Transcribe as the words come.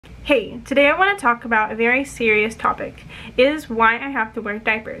Hey, today I want to talk about a very serious topic. It is why I have to wear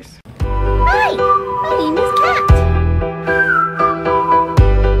diapers. Hi, my name is Cat.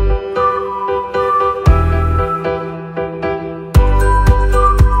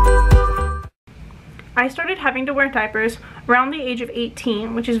 I started having to wear diapers around the age of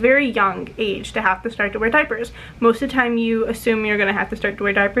 18, which is very young age to have to start to wear diapers. Most of the time you assume you're going to have to start to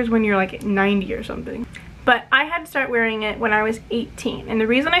wear diapers when you're like 90 or something. But I had to start wearing it when I was 18, and the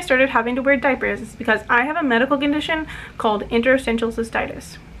reason I started having to wear diapers is because I have a medical condition called interstitial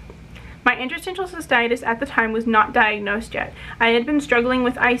cystitis. My interstitial cystitis at the time was not diagnosed yet. I had been struggling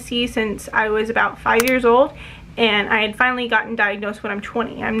with IC since I was about 5 years old, and I had finally gotten diagnosed when I'm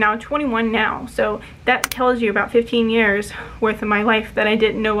 20. I'm now 21 now, so that tells you about 15 years worth of my life that I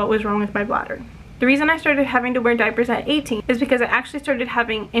didn't know what was wrong with my bladder. The reason I started having to wear diapers at 18 is because I actually started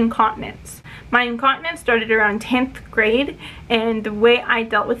having incontinence. My incontinence started around 10th grade, and the way I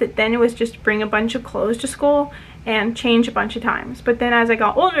dealt with it then was just bring a bunch of clothes to school and change a bunch of times. But then as I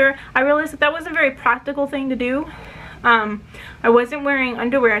got older, I realized that that was a very practical thing to do. I wasn't wearing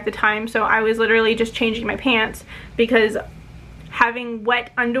underwear at the time, so I was literally just changing my pants because having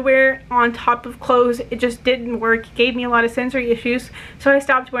wet underwear on top of clothes, it just didn't work. It gave me a lot of sensory issues, so I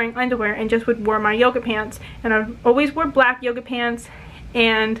stopped wearing underwear and just would wear my yoga pants. And I always wore black yoga pants,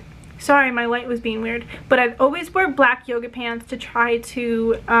 and sorry, my light was being weird, but I'd always wear black yoga pants to try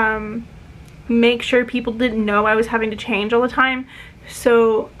to make sure people didn't know I was having to change all the time.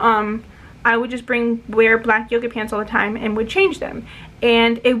 So I would just wear black yoga pants all the time and would change them,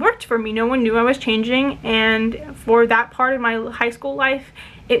 and it worked for me. No one knew I was changing, and for that part of my high school life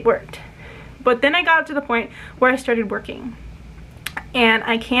it worked. But then I got to the point where I started working, and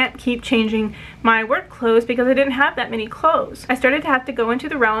I can't keep changing my work clothes because I didn't have that many clothes. I started to have to go into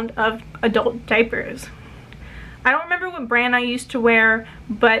the round of adult diapers. I don't remember what brand I used to wear,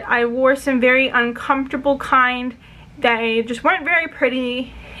 but I wore some very uncomfortable kind that just weren't very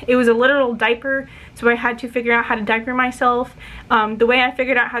pretty. It was a literal diaper, so I had to figure out how to diaper myself. The way I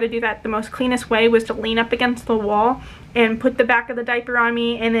figured out how to do that the most cleanest way was to lean up against the wall and put the back of the diaper on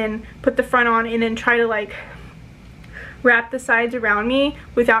me, and then put the front on, and then try to like wrap the sides around me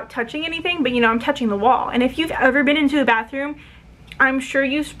without touching anything, but you know, I'm touching the wall. And if you've ever been into a bathroom, I'm sure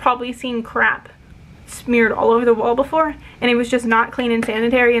you've probably seen crap smeared all over the wall before, and it was just not clean and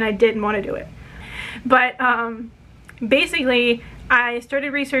sanitary, and I didn't want to do it. But basically I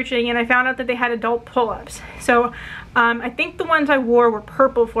started researching, and I found out that they had adult pull-ups. So I think the ones I wore were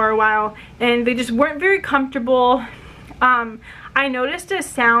purple for a while, and they just weren't very comfortable. I noticed a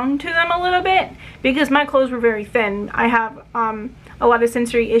sound to them a little bit because my clothes were very thin. I have a lot of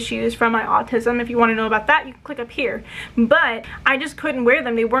sensory issues from my autism. If you want to know about that, you can click up here. But I just couldn't wear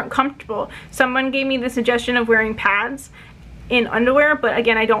them. They weren't comfortable. Someone gave me the suggestion of wearing pads in underwear, but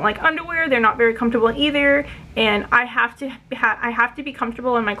again, I don't like underwear. They're not very comfortable either, and I have to be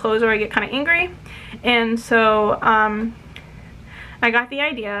comfortable in my clothes or I get kind of angry. And so I got the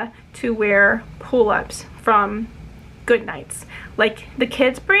idea to wear pull-ups from Goodnights, like the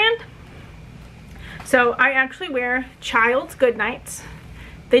kids brand. So I actually wear Child's Goodnights.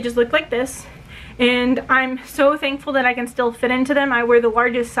 They just look like this, and I'm so thankful that I can still fit into them. I wear the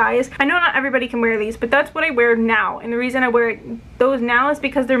largest size. I know not everybody can wear these, but that's what I wear now, and the reason I wear those now is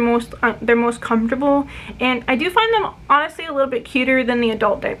because they're most comfortable, and I do find them honestly a little bit cuter than the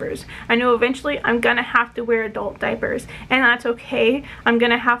adult diapers. I know eventually I'm gonna have to wear adult diapers, and that's okay. I'm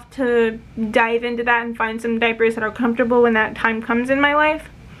gonna have to dive into that and find some diapers that are comfortable when that time comes in my life.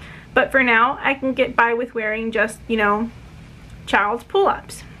 But for now, I can get by with wearing just, you know, Child's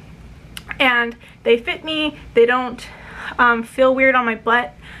pull-ups. And they fit me. They don't feel weird on my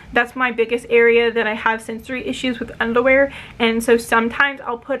butt. That's my biggest area that I have sensory issues with underwear, and so sometimes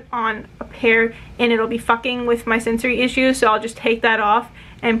I'll put on a pair and it'll be fucking with my sensory issues, so I'll just take that off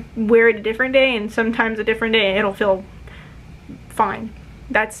and wear it a different day, and sometimes a different day it'll feel fine.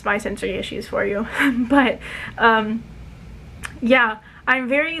 That's my sensory issues for you. But yeah, I'm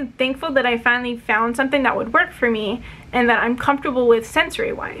very thankful that I finally found something that would work for me and that I'm comfortable with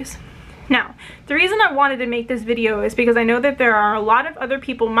sensory wise. Now, the reason I wanted to make this video is because I know that there are a lot of other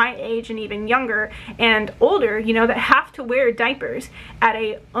people my age and even younger and older, you know, that have to wear diapers at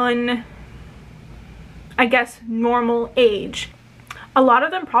a I guess, normal age. A lot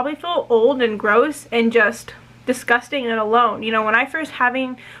of them probably feel old and gross and just disgusting and alone. You know, when I first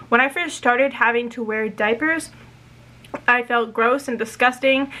started having to wear diapers, I felt gross and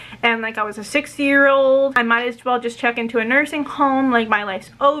disgusting, and like I was a 60-year-old. I might as well just check into a nursing home. Like, my life's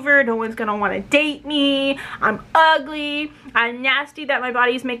over. No one's gonna want to date me. I'm ugly. I'm nasty that my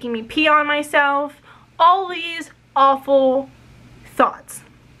body's making me pee on myself. All these awful thoughts.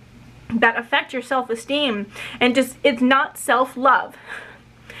 that affect your self-esteem, and just, it's not self-love.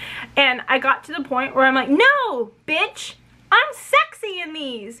 And I got to the point where I'm like, no, bitch, I'm sexy in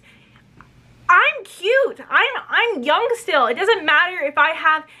these. I'm cute. I'm young still. It doesn't matter if I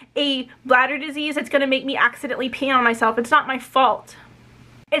have a bladder disease that's gonna make me accidentally pee on myself. It's not my fault.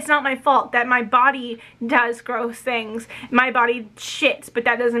 It's not my fault that my body does gross things. My body shits, but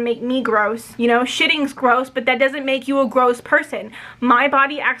that doesn't make me gross. You know, shitting's gross, but that doesn't make you a gross person. My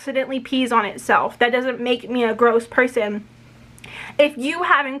body accidentally pees on itself. That doesn't make me a gross person. If you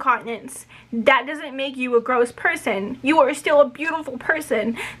have incontinence, that doesn't make you a gross person. You are still a beautiful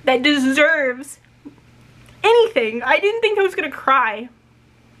person that deserves anything. I didn't think I was gonna cry.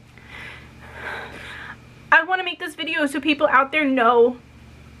 I want to make this video so people out there know,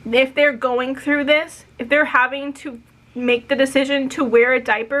 if they're going through this, if they're having to make the decision to wear a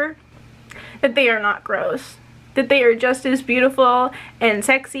diaper, that they are not gross. That they are just as beautiful and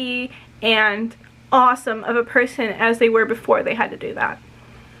sexy and awesome of a person as they were before they had to do that.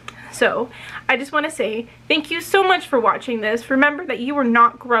 So I just want to say thank you so much for watching this. Remember that you are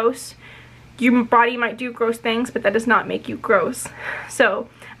not gross. Your body might do gross things, but that does not make you gross. So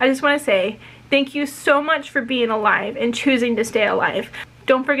I just want to say thank you so much for being alive and choosing to stay alive.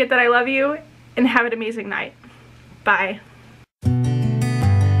 Don't forget that I love you, and have an amazing night. Bye.